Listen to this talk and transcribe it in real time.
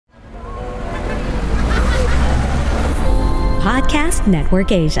Podcast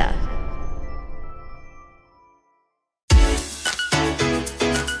Network Asia.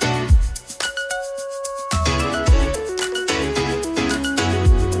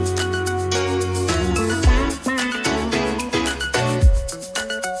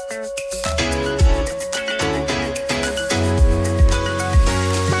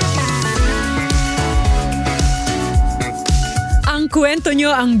 Kwento nyo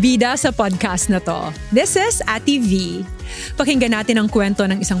ang bida sa podcast na to. This is Ate V. Pakinggan natin ang kwento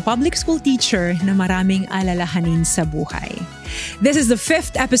ng isang public school teacher na maraming alalahanin sa buhay. This is the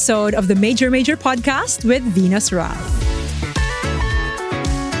 5th episode of the Major Podcast with Venus Rob.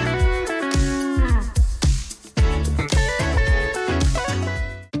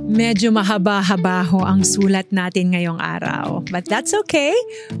 Medyo mahaba-haba ho ang sulat natin ngayong araw. But that's okay.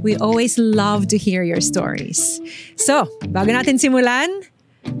 We always love to hear your stories. So, bago natin simulan,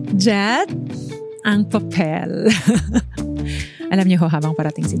 Jet, ang papel. Alam niyo ho, habang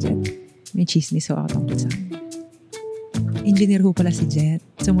parating si Jet, may chismis ho ako tungkol sa kanya. Engineer ho pala si Jet.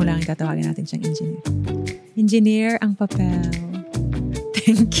 So, mula ang tatawagin natin siyang engineer. Engineer, ang papel.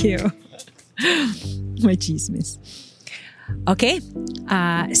 Thank you. May chismis. Okay,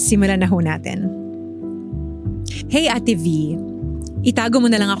 simulan na ho natin. Hey Ate V, itago mo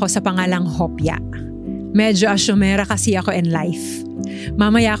na lang ako sa pangalang Hopia. Medyo asyomera kasi ako in life.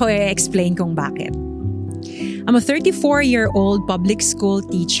 Mamaya ko i-explain kung bakit. I'm a 34-year-old public school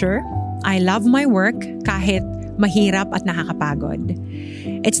teacher. I love my work kahit mahirap at nakakapagod.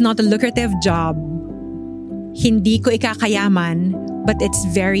 It's not a lucrative job. Hindi ko ikakayaman, but it's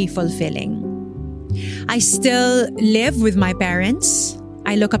very fulfilling. I still live with my parents.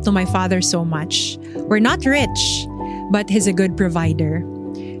 I look up to my father so much. We're not rich, but he's a good provider.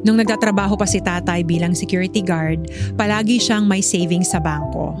 Nung nagtatrabaho pa si tatay bilang security guard, palagi siyang may savings sa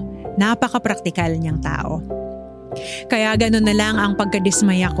bangko. Napaka-praktikal niyang tao. Kaya ganun na lang ang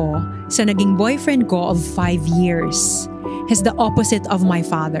pagkadismaya ko sa naging boyfriend ko of 5 years. He's the opposite of my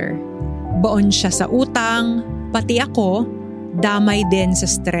father. Baon siya sa utang, pati ako, damay din sa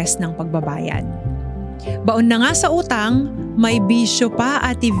stress ng pagbabayad. Baon na nga sa utang, may bisyo pa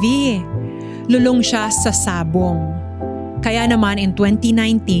Ate V. Lulong siya sa sabong. Kaya naman in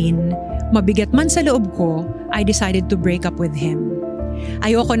 2019, mabigat man sa loob ko, I decided to break up with him.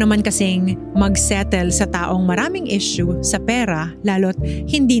 Ayoko naman kasing mag-settle sa taong maraming issue sa pera, lalo't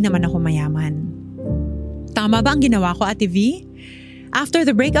hindi naman ako mayaman. Tama ba ang ginawa ko Ate V? After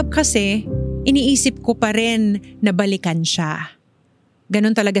the breakup kasi, iniisip ko pa rin na balikan siya.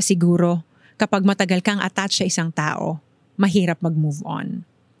 Ganon talaga siguro. Kapag matagal kang attached sa isang tao, mahirap mag-move on.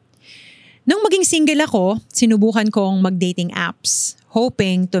 Nung maging single ako, sinubukan kong mag-dating apps,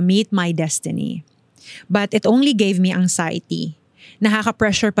 hoping to meet my destiny. But it only gave me anxiety.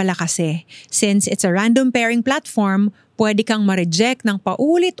 Nakaka-pressure pala kasi, since it's a random pairing platform, pwede kang ma-reject ng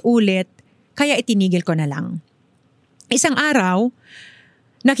paulit-ulit, kaya itinigil ko na lang. Isang araw,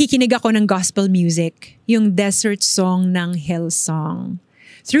 nakikinig ako ng gospel music, yung desert song ng Hillsong.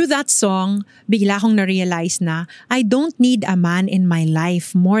 Through that song, bigla kong na-realize na I don't need a man in my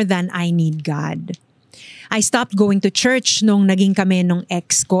life more than I need God. I stopped going to church nung naging kami nung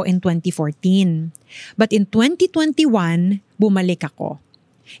ex ko in 2014. But in 2021, bumalik ako.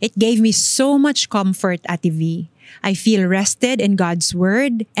 It gave me so much comfort, Ate V. I feel rested in God's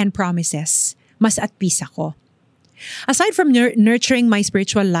word and promises. Mas at peace ako. Aside from nurturing my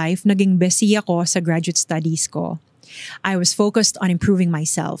spiritual life, naging busy ako sa graduate studies ko. I was focused on improving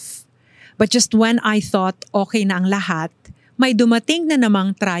myself. But just when I thought okay na ang lahat, may dumating na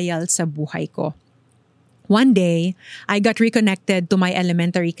namang trial sa buhay ko. One day, I got reconnected to my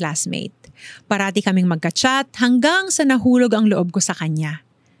elementary classmate. Parati kaming magka-chat hanggang sa nahulog ang loob ko sa kanya.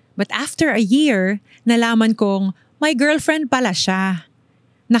 But after a year, nalaman kong may girlfriend pala siya.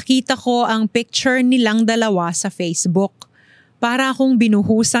 Nakita ko ang picture nilang dalawa sa Facebook. Para akong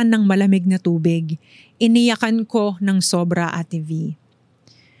binuhusan ng malamig na tubig. Iniyakan ko ng sobra Ate V.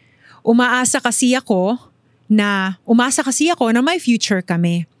 Umasa kasi ako na may future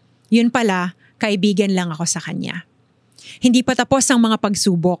kami. Yun pala, kaibigan lang ako sa kanya. Hindi pa tapos ang mga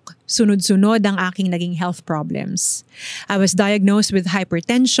pagsubok. Sunod-sunod ang aking naging health problems. I was diagnosed with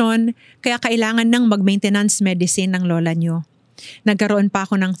hypertension, kaya kailangan ng mag-maintenance medicine ng lola niyo. Nagkaroon pa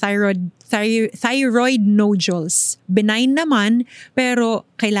ako ng thyroid nodules. Benign naman, pero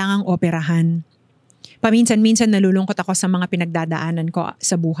kailangang operahan. Paminsan-minsan nalulungkot ako sa mga pinagdadaanan ko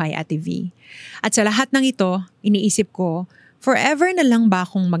sa buhay, Ate V. At sa lahat ng ito, iniisip ko, forever na lang ba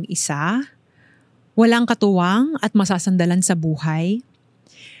akong mag-isa? Walang katuwang at masasandalan sa buhay?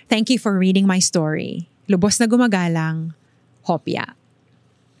 Thank you for reading my story. Lubos na gumagalang, Hopia.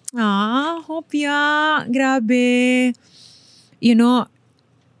 Hopia. Grabe. you know,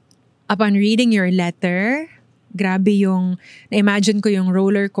 upon reading your letter, grabe yung, na-imagine ko yung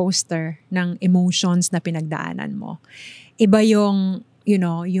roller coaster ng emotions na pinagdaanan mo. Iba yung,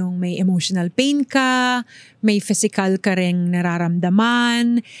 yung may emotional pain ka, may physical ka ring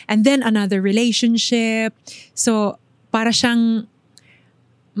nararamdaman, and then another relationship. So, para siyang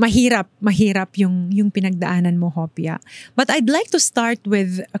mahirap yung pinagdaanan mo, Hopia. But I'd like to start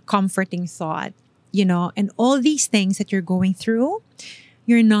with a comforting thought, and all these things that you're going through,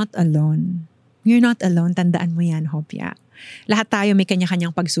 you're not alone. You're not alone. Tandaan mo yan, Hopia. Lahat tayo may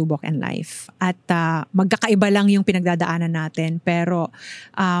kanya-kanyang pagsubok in life. At magkakaiba lang yung pinagdadaanan natin. Pero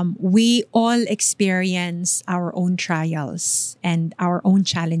we all experience our own trials and our own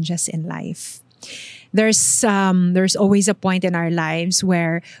challenges in life. There's always a point in our lives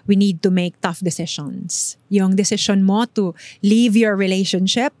where we need to make tough decisions. Yung decision mo to leave your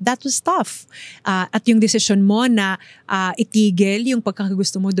relationship, that was tough. At yung decision mo na itigil yung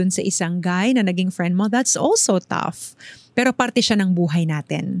pagkakagusto mo dun sa isang guy na naging friend mo, that's also tough. Pero parte siya ng buhay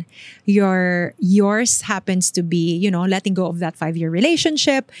natin. Yours happens to be, letting go of that 5-year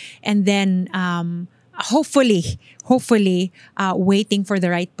relationship and then hopefully waiting for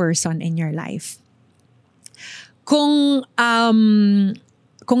the right person in your life. Kung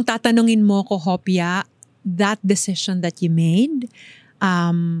tatanungin mo ko, Hopia, that decision that you made,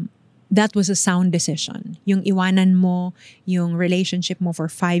 that was a sound decision. Yung iwanan mo yung relationship mo for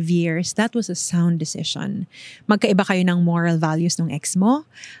 5 years, that was a sound decision. Magkaiba kayo ng moral values ng ex mo.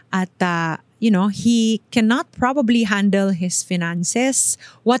 At, he cannot probably handle his finances.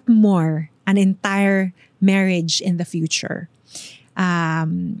 What more? An entire marriage in the future.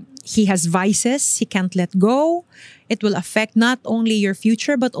 He has vices he can't let go. It will affect not only your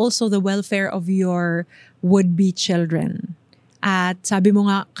future but also the welfare of your would-be children. At sabi mo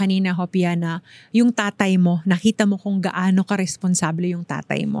nga kanina, Hopia, na yung tatay mo, nakita mo kung gaano ka-responsable yung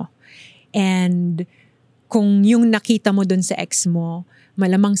tatay mo. And kung yung nakita mo dun sa ex mo,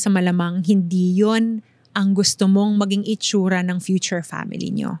 malamang sa malamang hindi yon ang gusto mong maging itsura ng future family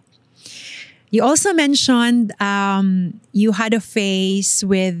nyo. You also mentioned you had a phase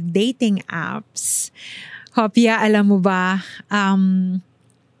with dating apps. Hopia, alam mo ba,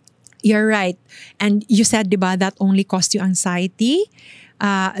 you're right. And you said, diba, that only caused you anxiety.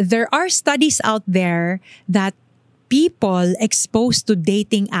 There are studies out there that people exposed to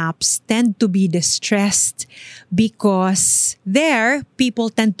dating apps tend to be distressed because there,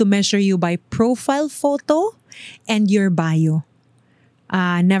 people tend to measure you by profile photo and your bio.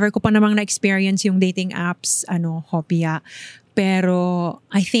 Never ko pa namang na-experience yung dating apps, Hopia. Pero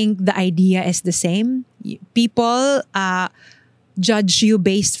I think the idea is the same. People judge you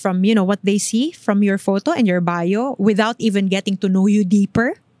based from, what they see from your photo and your bio without even getting to know you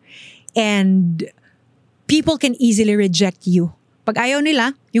deeper. And people can easily reject you. Pag ayaw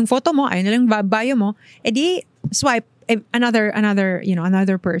nila, yung photo mo, ayaw nila yung bio mo, edi swipe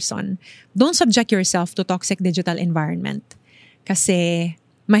another person. Don't subject yourself to toxic digital environment. Kasi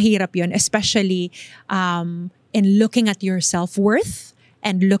mahirap yun, especially in looking at your self-worth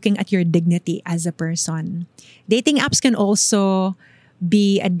and looking at your dignity as a person. Dating apps can also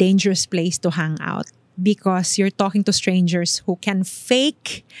be a dangerous place to hang out because you're talking to strangers who can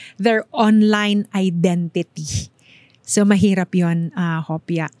fake their online identity. So mahirap yun,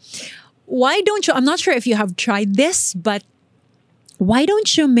 Hopia. Why don't you, I'm not sure if you have tried this, but why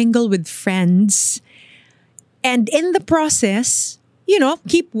don't you mingle with friends and in the process,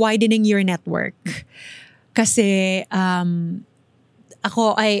 keep widening your network? Kasi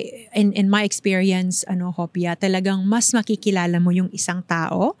ako ay in my experience, Hopia, talagang mas makikilala mo yung isang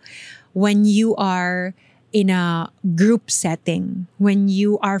tao when you are in a group setting, when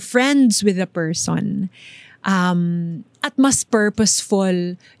you are friends with a person. At mas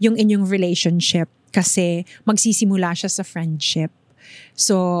purposeful yung inyong relationship kasi magsisimula siya sa friendship.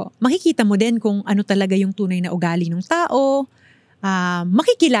 So, makikita mo din kung ano talaga yung tunay na ugali ng tao.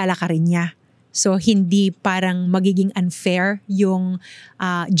 Makikilala ka rin niya. So, hindi parang magiging unfair yung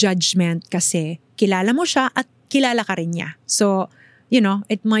judgment kasi kilala mo siya at kilala ka rin niya. So,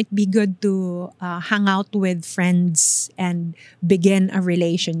 it might be good to hang out with friends and begin a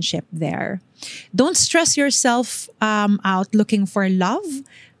relationship there. Don't stress yourself out looking for love.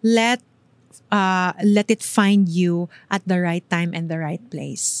 Let it find you at the right time and the right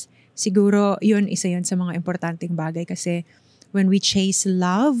place. Siguro, isa yun sa mga importanteng bagay kasi when we chase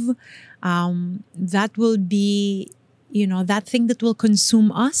love, that will be, that thing that will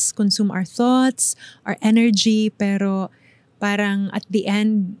consume us, consume our thoughts, our energy, pero parang at the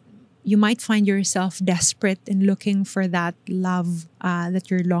end, you might find yourself desperate in looking for that love that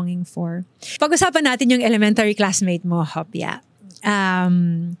you're longing for. Pag-usapan natin yung elementary classmate mo, Hopia.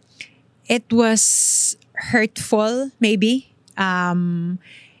 It was hurtful, maybe.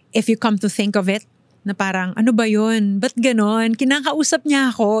 If you come to think of it, na parang, ano ba yun? Ba't ganon? Kinakausap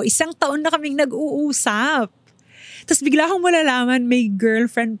niya ako. 1 taon na kaming nag-uusap. Tapos bigla akong malalaman, may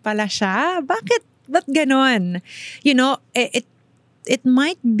girlfriend pala siya. Bakit? Ba't ganon? You know, it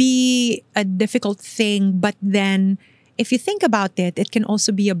might be a difficult thing, but then, if you think about it, it can also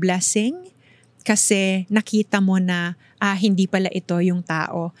be a blessing. Kasi nakita mo na, hindi pala ito yung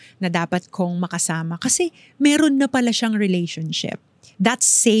tao na dapat kong makasama. Kasi meron na pala siyang relationship. That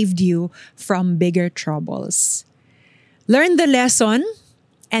saved you from bigger troubles. Learn the lesson,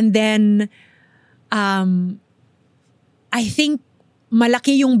 and then I think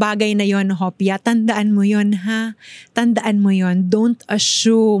malaki yung bagay na yon, Hopia. Tandaan mo yon, ha? Tandaan mo yon. Don't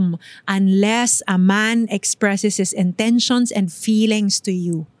assume unless a man expresses his intentions and feelings to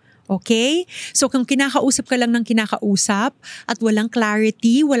you. Okay? So kung kinakausap ka lang ng kinakausap at walang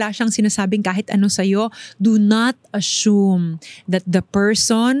clarity, wala siyang sinasabing kahit ano sa'yo, do not assume that the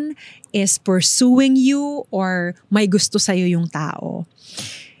person is pursuing you or may gusto sa'yo yung tao.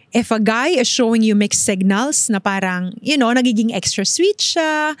 If a guy is showing you mixed signals na parang, nagiging extra sweet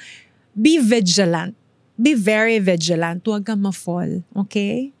siya, be vigilant. Be very vigilant. Huwag kang ma-fall.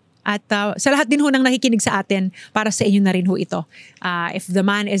 Okay? At sa lahat din ho nang nakikinig sa atin, para sa inyo na rin ho ito. If the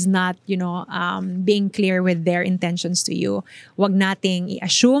man is not, being clear with their intentions to you, wag nating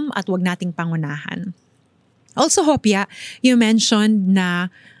i-assume at wag nating pangunahan. Also, Hopia, you mentioned na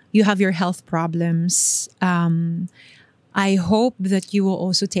you have your health problems. I hope that you will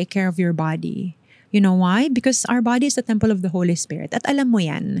also take care of your body. You know why? Because our body is the temple of the Holy Spirit. At alam mo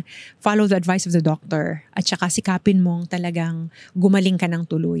yan, follow the advice of the doctor. At saka sikapin mong talagang gumaling ka ng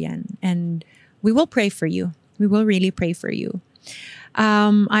tuluyan. And we will pray for you. We will really pray for you.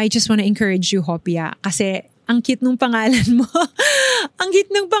 I just want to encourage you, Hopia. Kasi ang cute nung pangalan mo. Ang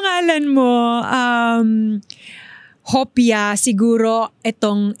cute nung pangalan mo. Hopia, siguro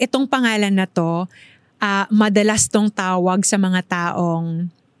itong pangalan na to, madalas tong tawag sa mga taong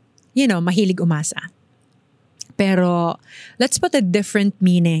mahilig umasa. Pero let's put a different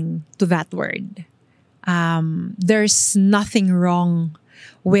meaning to that word. There's nothing wrong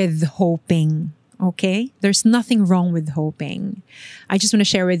with hoping. Okay? There's nothing wrong with hoping. I just want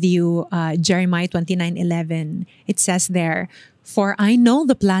to share with you Jeremiah 29:11. It says there, "For I know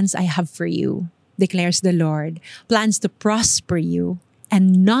the plans I have for you, declares the Lord, plans to prosper you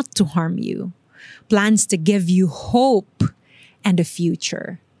and not to harm you, plans to give you hope and a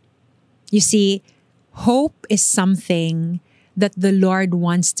future." You see, hope is something that the Lord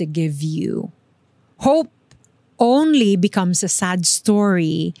wants to give you. Hope only becomes a sad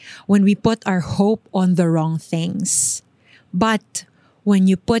story when we put our hope on the wrong things. But when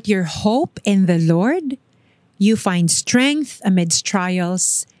you put your hope in the Lord, you find strength amidst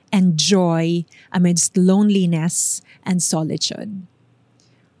trials and joy amidst loneliness and solitude.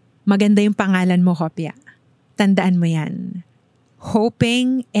 Maganda yung pangalan mo, Hopia. Tandaan mo yan.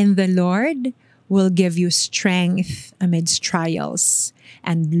 Hoping in the Lord will give you strength amidst trials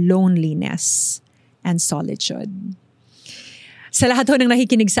and loneliness and solitude. Sa lahat ho ng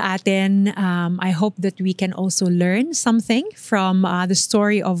nakikinig sa atin, I hope that we can also learn something from the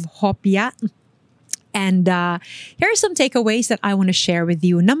story of Hopia. And here are some takeaways that I want to share with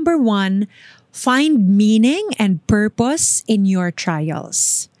you. Number 1, find meaning and purpose in your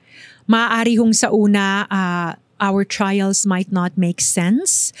trials. Maaari hong sa una, our trials might not make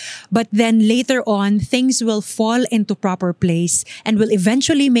sense, but then later on, things will fall into proper place and will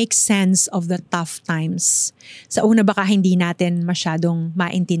eventually make sense of the tough times. Sa una baka hindi natin masyadong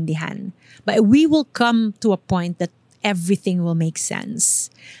maintindihan, but we will come to a point that everything will make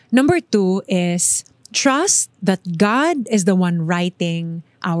sense. Number 2 is trust that God is the one writing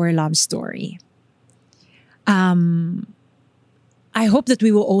our love story. I hope that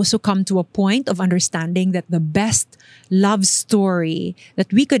we will also come to a point of understanding that the best love story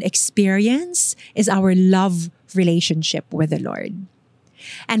that we could experience is our love relationship with the Lord.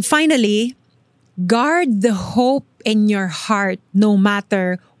 And finally, guard the hope in your heart no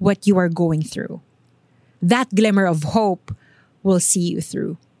matter what you are going through. That glimmer of hope will see you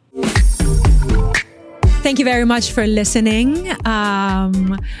through. Thank you very much for listening.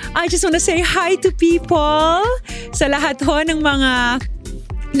 I just want to say hi to people. Sa lahat ho ng mga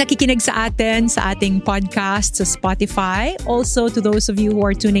nakikinig sa atin sa ating podcast sa Spotify. Also to those of you who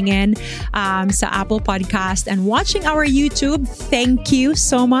are tuning in sa Apple Podcast and watching our YouTube. Thank you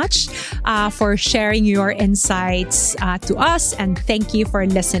so much for sharing your insights to us, and thank you for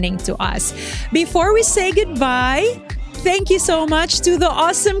listening to us. Before we say goodbye, thank you so much to the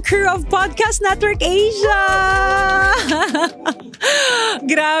awesome crew of Podcast Network Asia.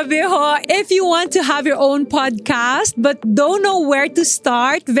 Grabe ho. If you want to have your own podcast but don't know where to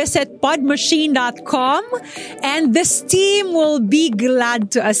start, visit podmachine.com and this team will be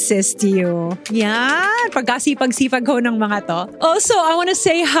glad to assist you. Yan. Pagkasipag-sipag ho ng mga to. Also, I want to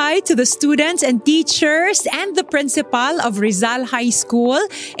say hi to the students and teachers and the principal of Rizal High School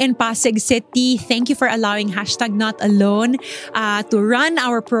in Pasig City. Thank you for allowing #NotAlone to run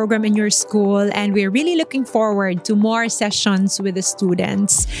our program in your school, and we're really looking forward to more sessions with the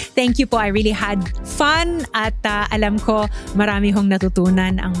students. Thank you po. I really had fun at alam ko marami hong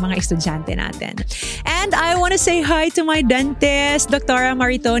natutunan ang mga estudyante natin. And I want to say hi to my dentist, Dr.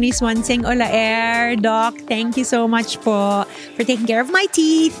 Maritoni Swansing Olaer. Doc, thank you so much po for taking care of my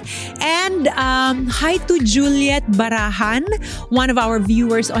teeth. And hi to Juliet Barahan, one of our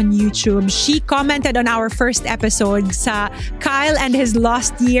viewers on YouTube. She commented on our first episode sa Kyle and his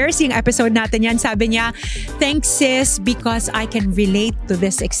lost years. Yung episode natin yan, sabi niya, thanks sis because I can relate to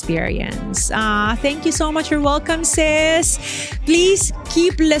this experience. Thank you so much. You're welcome, sis. Please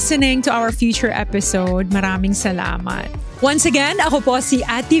keep listening to our future episode. Maraming salamat. Once again, ako po si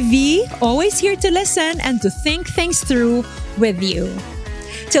Ate V, always here to listen and to think things through with you.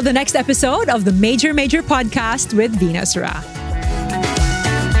 Till the next episode of the Major Podcast with Venus Ra.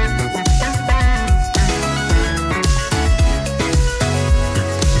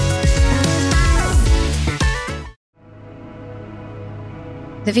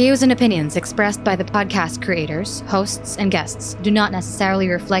 The views and opinions expressed by the podcast creators, hosts, and guests do not necessarily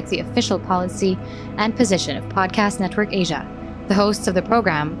reflect the official policy and position of Podcast Network Asia, the hosts of the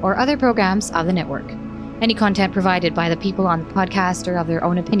program, or other programs of the network. Any content provided by the people on the podcast are of their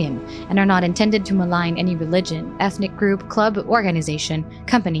own opinion and are not intended to malign any religion, ethnic group, club, organization,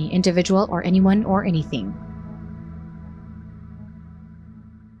 company, individual, or anyone or anything.